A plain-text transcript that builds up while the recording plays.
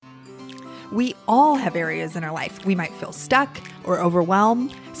We all have areas in our life we might feel stuck or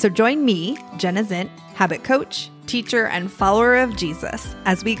overwhelmed. So join me, Jenna Zint, habit coach, teacher, and follower of Jesus,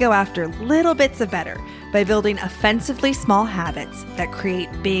 as we go after little bits of better by building offensively small habits that create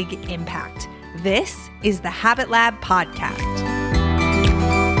big impact. This is the Habit Lab podcast.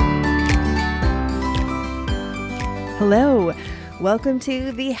 Hello. Welcome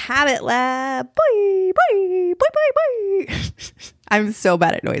to the Habit Lab. Boy, boy, boy, boy, boy. I'm so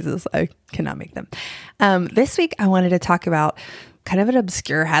bad at noises. I cannot make them. This week, I wanted to talk about kind of an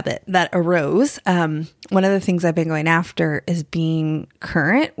obscure habit that arose. One of the things I've been going after is being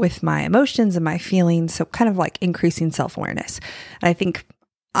current with my emotions and my feelings. So kind of like increasing self-awareness. And I think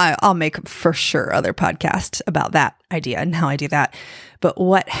I'll make for sure other podcasts about that idea and how I do that. But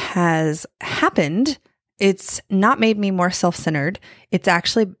what has happened, it's not made me more self-centered. It's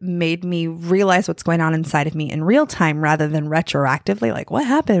actually made me realize what's going on inside of me in real time rather than retroactively. Like, what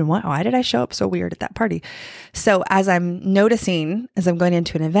happened? Why did I show up so weird at that party? So as I'm noticing, as I'm going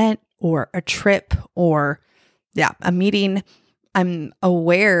into an event or a trip or a meeting, I'm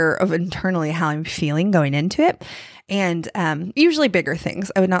aware of internally how I'm feeling going into it. And usually bigger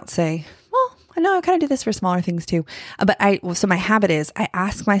things. I would not say, well, I know I kind of do this for smaller things too. So my habit is I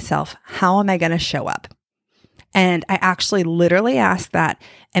ask myself, how am I going to show up? And I actually literally ask that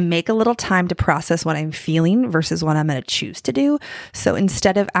and make a little time to process what I'm feeling versus what I'm going to choose to do. So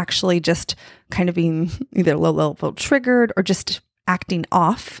instead of actually just kind of being either a little triggered or just acting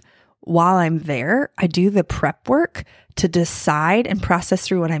off while I'm there, I do the prep work to decide and process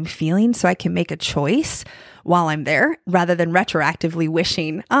through what I'm feeling so I can make a choice while I'm there rather than retroactively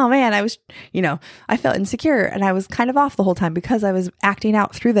wishing, oh man, I felt insecure and I was kind of off the whole time because I was acting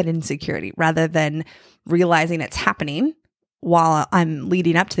out through that insecurity rather than realizing it's happening while I'm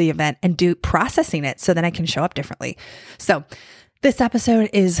leading up to the event and processing it so then I can show up differently. So this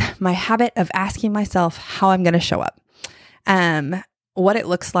episode is my habit of asking myself how I'm going to show up. What it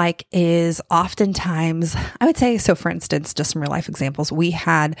looks like is oftentimes, I would say, so for instance, just some real life examples, we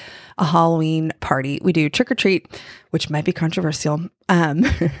had a Halloween party. We do trick or treat, which might be controversial.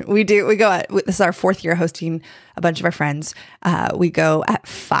 We go at, this is our fourth year hosting a bunch of our friends. We go at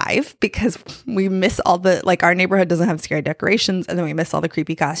 5 because we miss all our neighborhood doesn't have scary decorations. And then we miss all the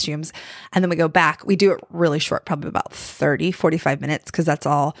creepy costumes. And then we go back. We do it really short, probably about 30, 45 minutes because that's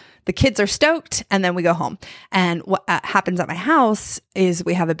all. The kids are stoked and then we go home. And what happens at my house is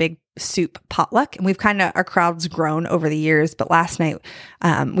we have a big soup potluck and our crowd's grown over the years. But last night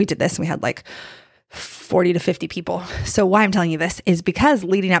we did this and we had 40 to 50 people. So why I'm telling you this is because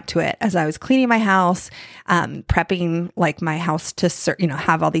leading up to it, as I was cleaning my house, prepping my house to,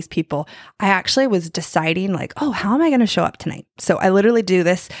 have all these people, I actually was deciding how am I going to show up tonight? So I literally do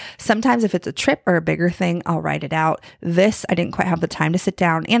this. Sometimes if it's a trip or a bigger thing, I'll write it out. This, I didn't quite have the time to sit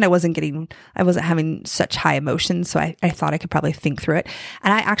down and I wasn't having such high emotions. So I thought I could probably think through it.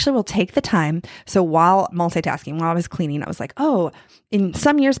 And I actually will take the time. So while multitasking, while I was cleaning, I was like, in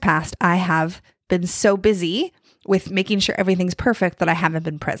some years past, I have been so busy with making sure everything's perfect that I haven't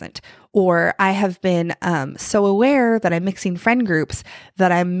been present. Or I have been so aware that I'm mixing friend groups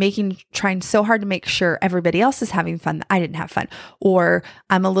that I'm trying so hard to make sure everybody else is having fun that I didn't have fun. Or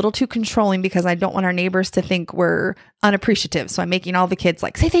I'm a little too controlling because I don't want our neighbors to think we're unappreciative. So I'm making all the kids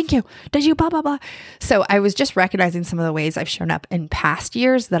say thank you, did you, blah, blah, blah. So I was just recognizing some of the ways I've shown up in past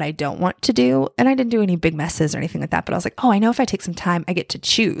years that I don't want to do. And I didn't do any big messes or anything like that. But I was like, I know if I take some time, I get to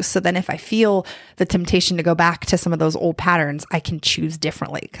choose. So then if I feel the temptation to go back to some of those old patterns, I can choose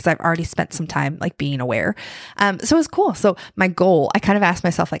differently because I've already spent some time being aware. So it was cool. So my goal, I kind of asked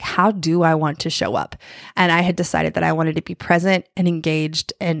myself, how do I want to show up? And I had decided that I wanted to be present and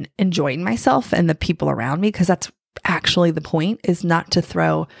engaged and enjoying myself and the people around me, because that's actually the point, is not to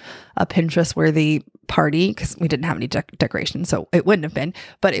throw a Pinterest worthy party because we didn't have any decorations. So it wouldn't have been,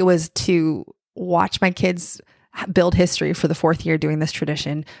 but it was to watch my kids build history for the 4th year doing this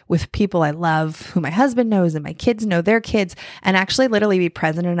tradition with people I love, who my husband knows and my kids know their kids, and actually literally be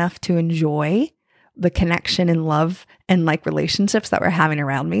present enough to enjoy the connection and love and relationships that we're having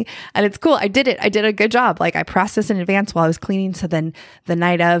around me. And it's cool. I did it. I did a good job. I processed in advance while I was cleaning. So then the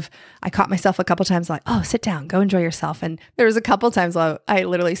night of, I caught myself a couple times sit down, go enjoy yourself. And there was a couple times while I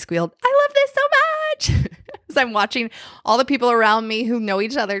literally squealed, I love this so much. As I'm watching all the people around me who know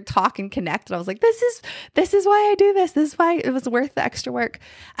each other talk and connect. And I was like, this is why I do this. This is why it was worth the extra work.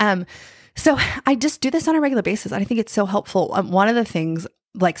 So I just do this on a regular basis. I think it's so helpful. One of the things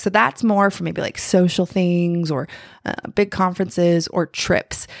Like, so that's more for maybe like social things or big conferences or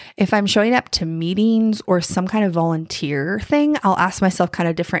trips. If I'm showing up to meetings or some kind of volunteer thing, I'll ask myself kind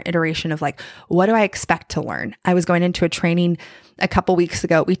of different iteration of like, what do I expect to learn? I was going into a training a couple weeks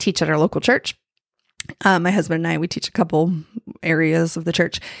ago. We teach at our local church. My husband and I, we teach a couple areas of the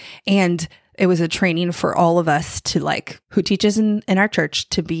church, and it was a training for all of us to like, who teaches in our church,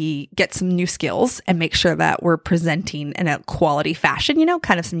 to get some new skills and make sure that we're presenting in a quality fashion,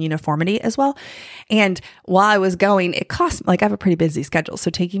 kind of some uniformity as well. And while I was going, it cost, like, I have a pretty busy schedule. So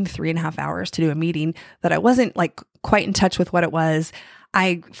taking 3.5 hours to do a meeting that I wasn't like quite in touch with what it was,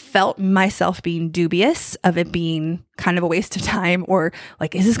 I felt myself being dubious of it being kind of a waste of time, or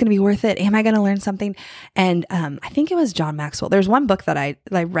like, is this going to be worth it? Am I going to learn something? And I think it was John Maxwell. There's one book that I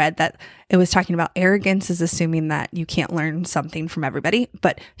read that it was talking about arrogance is assuming that you can't learn something from everybody,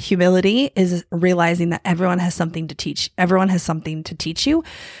 but humility is realizing that everyone has something to teach. Everyone has something to teach you.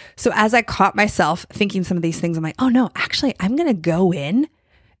 So as I caught myself thinking some of these things, I'm like, oh no, actually, I'm going to go in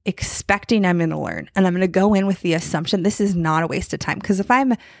expecting I'm going to learn. And I'm going to go in with the assumption this is not a waste of time. Because if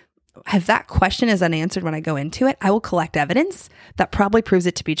that question is unanswered when I go into it, I will collect evidence that probably proves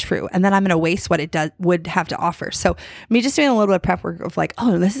it to be true. And then I'm going to waste what it would have to offer. So me just doing a little bit of prep work of like,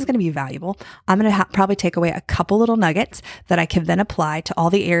 oh, this is going to be valuable. I'm going to probably take away a couple little nuggets that I can then apply to all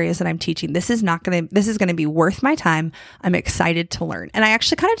the areas that I'm teaching. This is going to be worth my time. I'm excited to learn. And I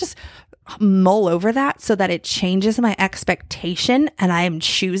actually kind of just mull over that so that it changes my expectation and I am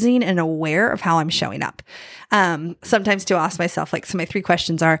choosing and aware of how I'm showing up. Sometimes to ask myself, like, so my 3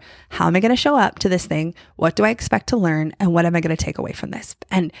 questions are, how am I going to show up to this thing? What do I expect to learn? And what am I going to take away from this?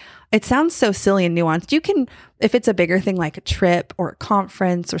 And it sounds so silly and nuanced. You can, if it's a bigger thing like a trip or a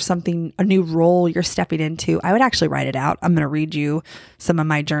conference or something, a new role you're stepping into, I would actually write it out. I'm going to read you some of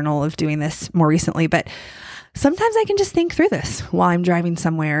my journal of doing this more recently, but sometimes I can just think through this while I'm driving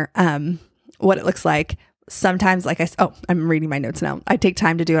somewhere, what it looks like. Sometimes, I'm reading my notes now. I take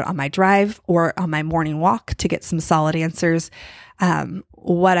time to do it on my drive or on my morning walk to get some solid answers.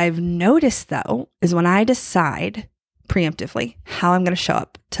 What I've noticed though, is when I decide preemptively how I'm going to show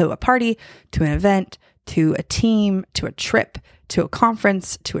up to a party, to an event, to a team, to a trip, to a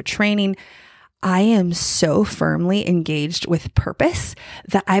conference, to a training, I am so firmly engaged with purpose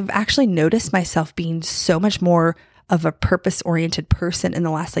that I've actually noticed myself being so much more of a purpose-oriented person in the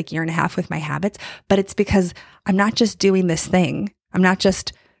last year and a half with my habits. But it's because I'm not just doing this thing. I'm not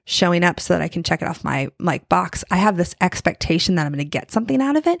just showing up so that I can check it off my box. I have this expectation that I'm going to get something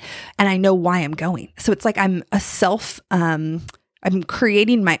out of it, and I know why I'm going. So it's like I'm I'm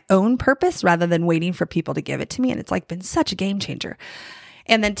creating my own purpose rather than waiting for people to give it to me. And it's been such a game changer.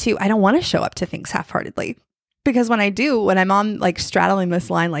 And then 2, I don't want to show up to things half-heartedly, because when I'm on straddling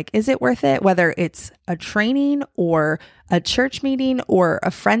this line, is it worth it? Whether it's a training or a church meeting or a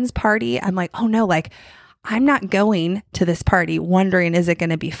friend's party, I'm like, oh no, I'm not going to this party wondering, is it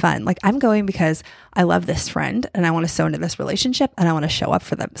going to be fun? I'm going because I love this friend and I want to sow into this relationship and I want to show up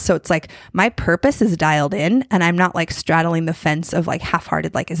for them. So it's my purpose is dialed in, and I'm not straddling the fence of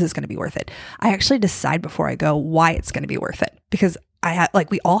half-hearted, is this going to be worth it? I actually decide before I go why it's going to be worth it, because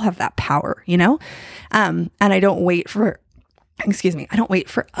we all have that power, and I don't wait for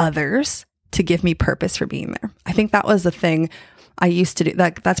others to give me purpose for being there. I think that was the thing I used to do.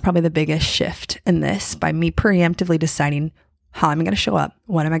 That's probably the biggest shift in this, by me preemptively deciding how I'm going to show up.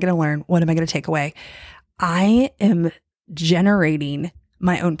 What am I going to learn? What am I going to take away? I am generating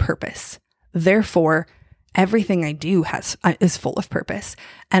my own purpose. Therefore, everything I do is full of purpose,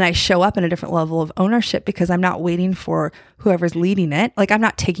 and I show up in a different level of ownership because I'm not waiting for whoever's leading it. I'm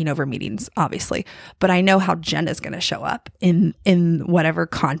not taking over meetings, obviously, but I know how Jenna's going to show up in whatever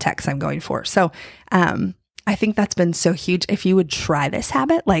context I'm going for. So, I think that's been so huge. If you would try this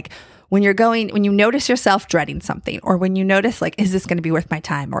habit, when you notice yourself dreading something, or when you notice, is this going to be worth my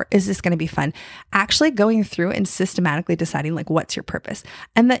time? Or is this going to be fun? Actually going through and systematically deciding, what's your purpose?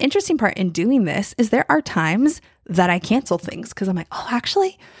 And the interesting part in doing this is there are times that I cancel things because I'm oh,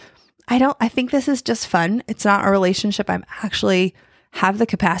 actually, I think this is just fun. It's not a relationship I'm actually have the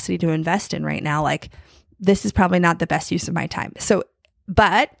capacity to invest in right now. This is probably not the best use of my time. So,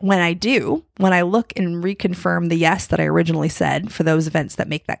 but when I look and reconfirm the yes that I originally said for those events that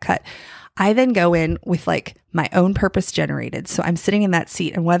make that cut, I then go in with my own purpose generated. So I'm sitting in that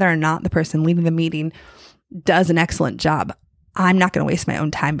seat, and whether or not the person leading the meeting does an excellent job, I'm not going to waste my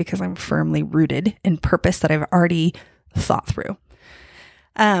own time because I'm firmly rooted in purpose that I've already thought through.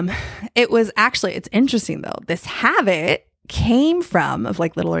 It's interesting though. This habit came from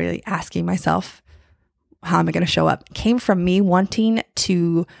literally asking myself, how am I going to show up? Came from me wanting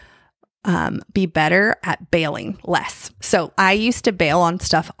to be better at bailing less. So I used to bail on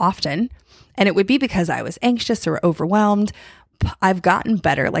stuff often, and it would be because I was anxious or overwhelmed. I've gotten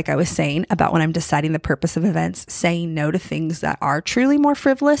better, like I was saying, about when I'm deciding the purpose of events, saying no to things that are truly more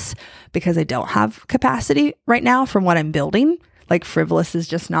frivolous because I don't have capacity right now from what I'm building. Like frivolous is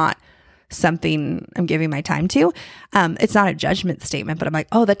just not something I'm giving my time to. It's not a judgment statement, but I'm like,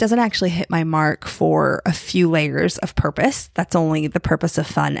 oh, that doesn't actually hit my mark for a few layers of purpose. That's only the purpose of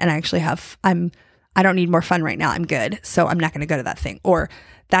fun. And I don't need more fun right now. I'm good. So I'm not going to go to that thing. Or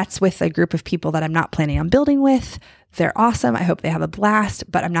that's with a group of people that I'm not planning on building with. They're awesome. I hope they have a blast,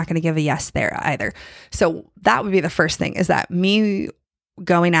 but I'm not going to give a yes there either. So that would be the first thing, is that me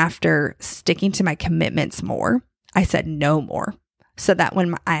going after sticking to my commitments more. I said no more. So that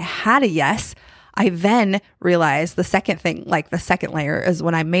when I had a yes, I then realized the second thing, like the second layer, is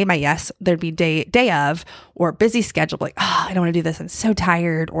when I made my yes, there'd be day of or busy schedule, like, oh, I don't want to do this. I'm so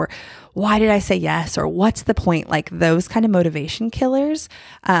tired. Or why did I say yes? Or what's the point? Like those kind of motivation killers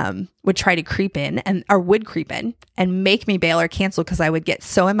would try to creep in would creep in and make me bail or cancel, because I would get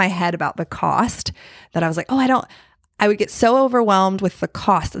so in my head about the cost that I was like, oh, I would get so overwhelmed with the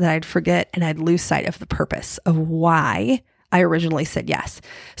cost that I'd forget and I'd lose sight of the purpose of why I originally said yes.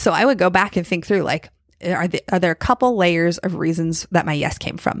 So I would go back and think through, like, are there a couple layers of reasons that my yes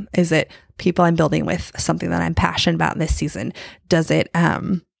came from? Is it people I'm building with, something that I'm passionate about in this season? Does it, I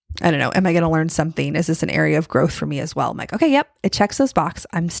don't know, am I going to learn something? Is this an area of growth for me as well? I'm like, okay, yep, it checks those boxes.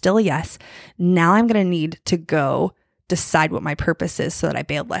 I'm still a yes. Now I'm going to need to go decide what my purpose is so that I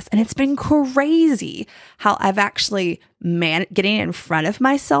bailed less. And it's been crazy how I've actually getting in front of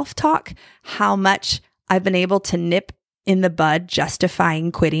my self-talk, how much I've been able to nip in the bud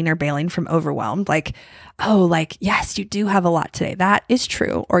justifying quitting or bailing from overwhelmed. Like, oh, like, yes, you do have a lot today. That is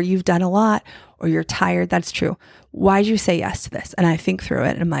true. Or you've done a lot, or you're tired. That's true. Why'd you say yes to this? And I think through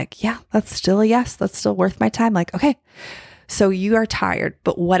it and I'm like, yeah, that's still a yes. That's still worth my time. Like, okay, so you are tired,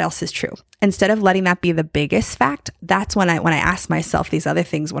 but what else is true? Instead of letting that be the biggest fact, that's when I ask myself these other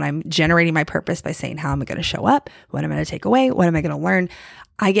things, when I'm generating my purpose by saying, how am I going to show up? What am I going to take away? What am I going to learn?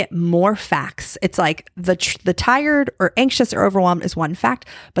 I get more facts. It's like the tired or anxious or overwhelmed is one fact.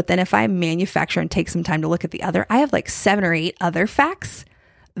 But then if I manufacture and take some time to look at the other, I have like 7 or 8 other facts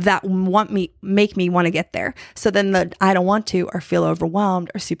that make me want to get there. So then the I don't want to, or feel overwhelmed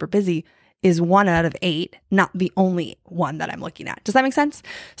or super busy, is 1 out of 8, not the only one that I'm looking at. Does that make sense?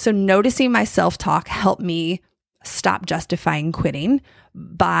 So noticing my self-talk helped me stop justifying quitting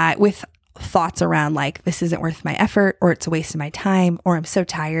with thoughts around like, this isn't worth my effort, or it's a waste of my time, or I'm so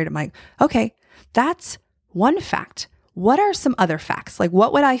tired. I'm like, okay, that's one fact. What are some other facts? Like,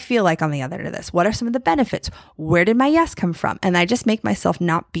 what would I feel like on the other end of this? What are some of the benefits? Where did my yes come from? And I just make myself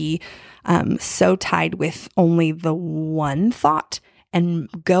not be so tied with only the one thought, and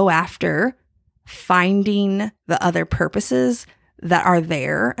go after finding the other purposes that are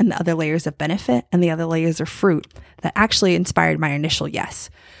there, and the other layers of benefit and the other layers of fruit that actually inspired my initial yes.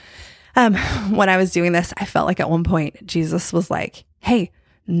 When I was doing this, I felt like at one point Jesus was like, hey,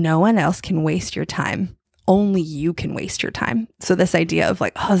 no one else can waste your time. Only you can waste your time. So this idea of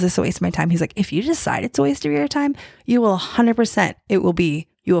like, oh, is this a waste of my time? He's like, if you decide it's a waste of your time, you will 100%,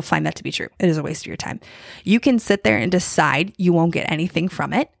 you will find that to be true. It is a waste of your time. You can sit there and decide you won't get anything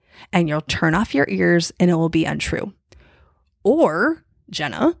from it, and you'll turn off your ears and it will be untrue. Or,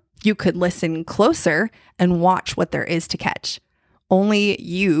 Jenna, you could listen closer and watch what there is to catch. Only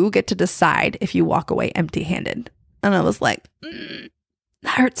you get to decide if you walk away empty-handed. And I was like,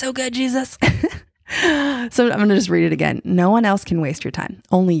 that hurt so good, Jesus. So I'm going to just read it again. No one else can waste your time.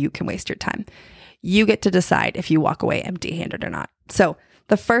 Only you can waste your time. You get to decide if you walk away empty-handed or not. So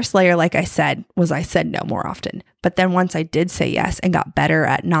the first layer, like I said, was I said no more often. But then once I did say yes and got better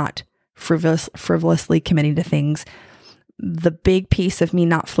at not frivolously committing to things, the big piece of me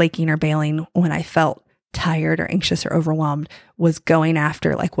not flaking or bailing when I felt tired or anxious or overwhelmed was going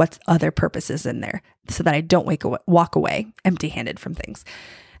after like what's other purposes in there so that I don't walk away empty-handed from things.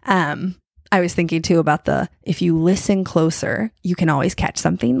 I was thinking too about if you listen closer, you can always catch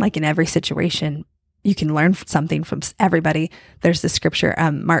something. Like in every situation, you can learn something from everybody. There's the scripture,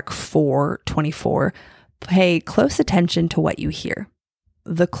 Mark 4:24, pay close attention to what you hear.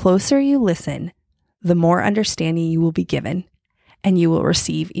 The closer you listen, the more understanding you will be given, and you will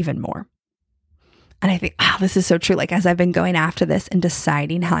receive even more. And I think, this is so true. Like as I've been going after this and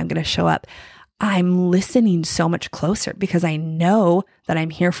deciding how I'm going to show up, I'm listening so much closer because I know that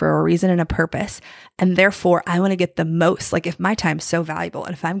I'm here for a reason and a purpose. And therefore, I want to get the most. Like if my time's so valuable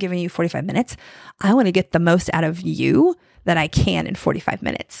and if I'm giving you 45 minutes, I want to get the most out of you that I can in 45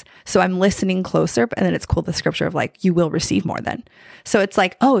 minutes. So I'm listening closer. And then it's cool, the scripture of like, you will receive more then. So it's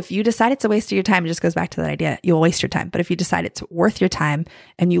like, oh, if you decide it's a waste of your time, it just goes back to that idea, you'll waste your time. But if you decide it's worth your time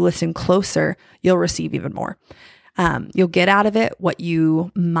and you listen closer, you'll receive even more. You'll get out of it what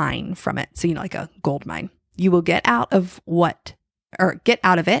you mine from it. So, like a gold mine, you will get out of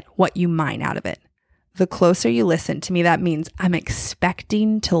it what you mine out of it. The closer you listen to me, that means I'm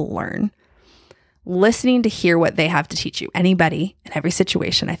expecting to learn, listening to hear what they have to teach you, anybody in every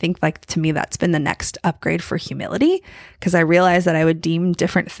situation. I think like to me, that's been the next upgrade for humility, because I realized that I would deem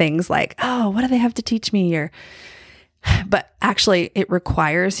different things like, oh, what do they have to teach me? But actually it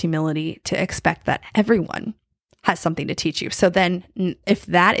requires humility to expect that everyone has something to teach you. So then if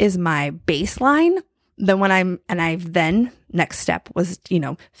that is my baseline, then next step was,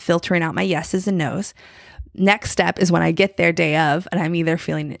 filtering out my yeses and nos. Next step is when I get there day of and I'm either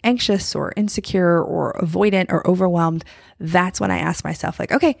feeling anxious or insecure or avoidant or overwhelmed. That's when I ask myself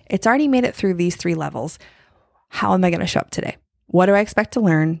like, okay, it's already made it through these 3 levels. How am I going to show up today? What do I expect to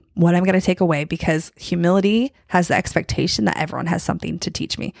learn? What I'm going to take away? Because humility has the expectation that everyone has something to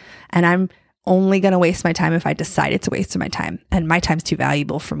teach me. And I'm only going to waste my time if I decide it's a waste of my time. And my time's too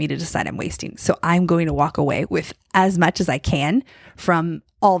valuable for me to decide I'm wasting. So I'm going to walk away with as much as I can from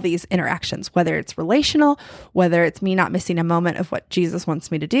all these interactions, whether it's relational, whether it's me not missing a moment of what Jesus wants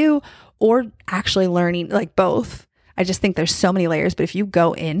me to do, or actually learning, like both. I just think there's so many layers, but if you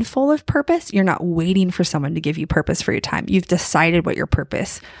go in full of purpose, you're not waiting for someone to give you purpose for your time. You've decided what your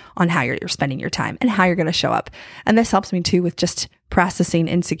purpose on how you're spending your time and how you're going to show up. And this helps me too with just processing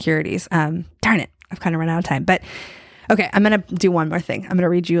insecurities. Darn it, I've kind of run out of time, but okay, I'm going to do one more thing. I'm going to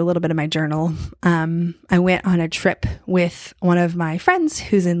read you a little bit of my journal. I went on a trip with one of my friends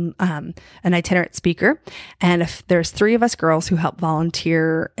who's an itinerant speaker. And if there's 3 of us girls who help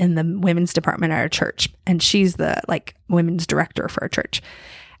volunteer in the women's department at our church. And she's the women's director for our church.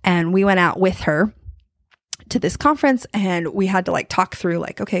 And we went out with her to this conference and we had to talk through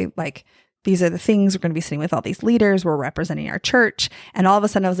okay, these are the things. We're going to be sitting with all these leaders. We're representing our church. And all of a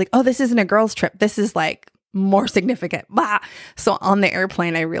sudden I was like, oh, this isn't a girls trip. This is more significant. Bah. So on the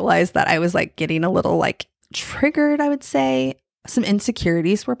airplane, I realized that I was getting a little triggered, I would say. Some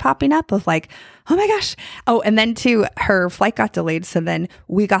insecurities were popping up of oh my gosh. Oh, and then too, her flight got delayed. So then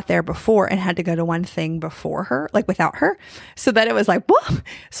we got there before and had to go to one thing before her, without her. So then it was whoa.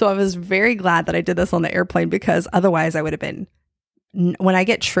 So I was very glad that I did this on the airplane, because otherwise I would have been, when I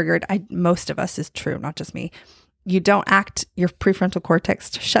get triggered, most of us is true, not just me. You don't act, your prefrontal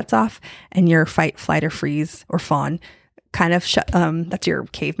cortex shuts off and your fight, flight, or freeze or fawn kind of that's your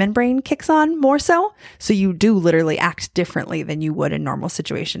caveman brain kicks on more so. So you do literally act differently than you would in normal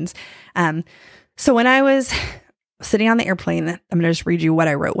situations. So when I was sitting on the airplane, I'm going to just read you what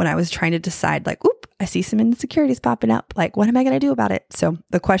I wrote when I was trying to decide oop, I see some insecurities popping up. What am I going to do about it? So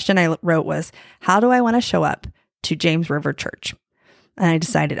the question I wrote was, how do I want to show up to James River Church? And I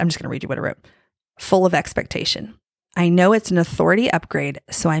decided, I'm just going to read you what I wrote. Full of expectation. I know it's an authority upgrade,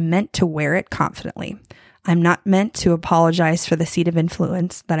 so I'm meant to wear it confidently. I'm not meant to apologize for the seat of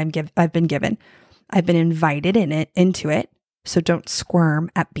influence that I've been given. I've been invited into it, so don't squirm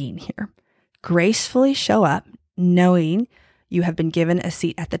at being here. Gracefully show up, knowing you have been given a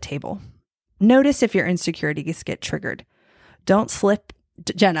seat at the table. Notice if your insecurities get triggered. Don't slip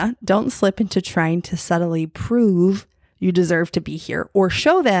into trying to subtly prove you deserve to be here or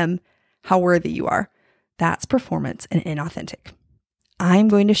show them how worthy you are. That's performance and inauthentic. I'm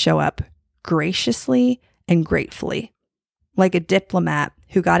going to show up graciously and gratefully, like a diplomat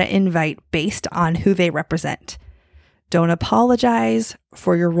who got an invite based on who they represent. Don't apologize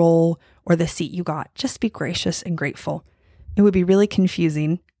for your role or the seat you got. Just be gracious and grateful. It would be really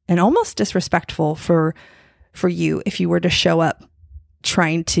confusing and almost disrespectful for you if you were to show up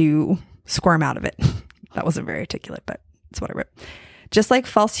trying to squirm out of it. That wasn't very articulate, but that's what I wrote. Just like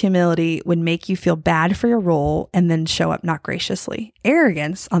false humility would make you feel bad for your role and then show up not graciously.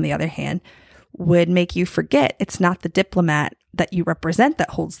 Arrogance, on the other hand, would make you forget it's not the diplomat that you represent that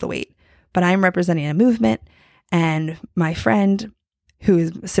holds the weight, but I'm representing a movement, and my friend who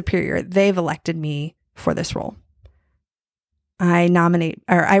is superior, they've elected me for this role. I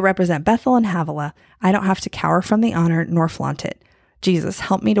represent Bethel and Havilah. I don't have to cower from the honor nor flaunt it. Jesus,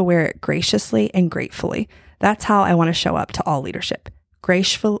 help me to wear it graciously and gratefully. That's how I want to show up to all leadership.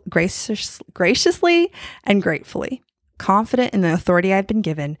 Graciously and gratefully. Confident in the authority I've been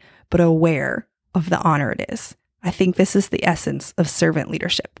given, but aware of the honor it is. I think this is the essence of servant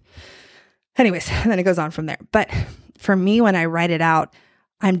leadership. Anyways, then it goes on from there. But for me, when I write it out,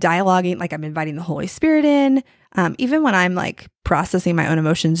 I'm dialoguing, like I'm inviting the Holy Spirit in. Even when I'm like processing my own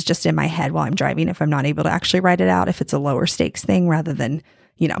emotions just in my head while I'm driving, if I'm not able to actually write it out, if it's a lower stakes thing rather than,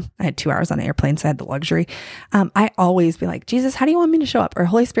 I had 2 hours on an airplane, so I had the luxury. I always be like, Jesus, how do you want me to show up? Or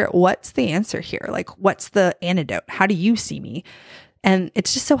Holy Spirit, what's the answer here? Like, what's the antidote? How do you see me? And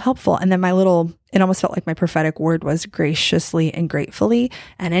it's just so helpful. And then it almost felt like my prophetic word was graciously and gratefully.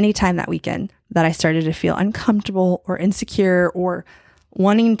 And anytime that weekend that I started to feel uncomfortable or insecure or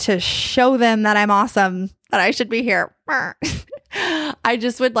wanting to show them that I'm awesome, that I should be here, I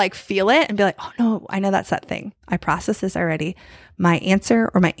just would like feel it and be like, oh no, I know that's that thing. I processed this already. My answer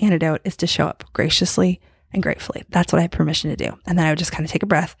or my antidote is to show up graciously and gratefully. That's what I have permission to do. And then I would just kind of take a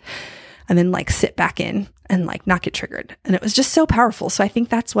breath and then like sit back in and like not get triggered. And it was just so powerful. So I think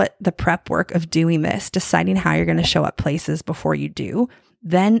that's what the prep work of doing this, deciding how you're going to show up places before you do,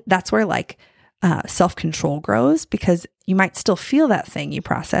 then that's where like self-control grows, because you might still feel that thing you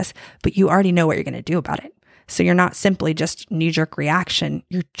process, but you already know what you're going to do about it. So you're not simply just knee-jerk reaction,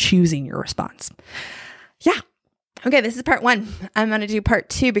 you're choosing your response. Yeah. Okay, this is part 1. I'm going to do part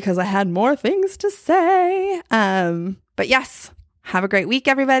 2 because I had more things to say. But yes, have a great week,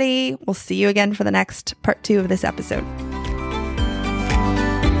 everybody. We'll see you again for the next part 2 of this episode.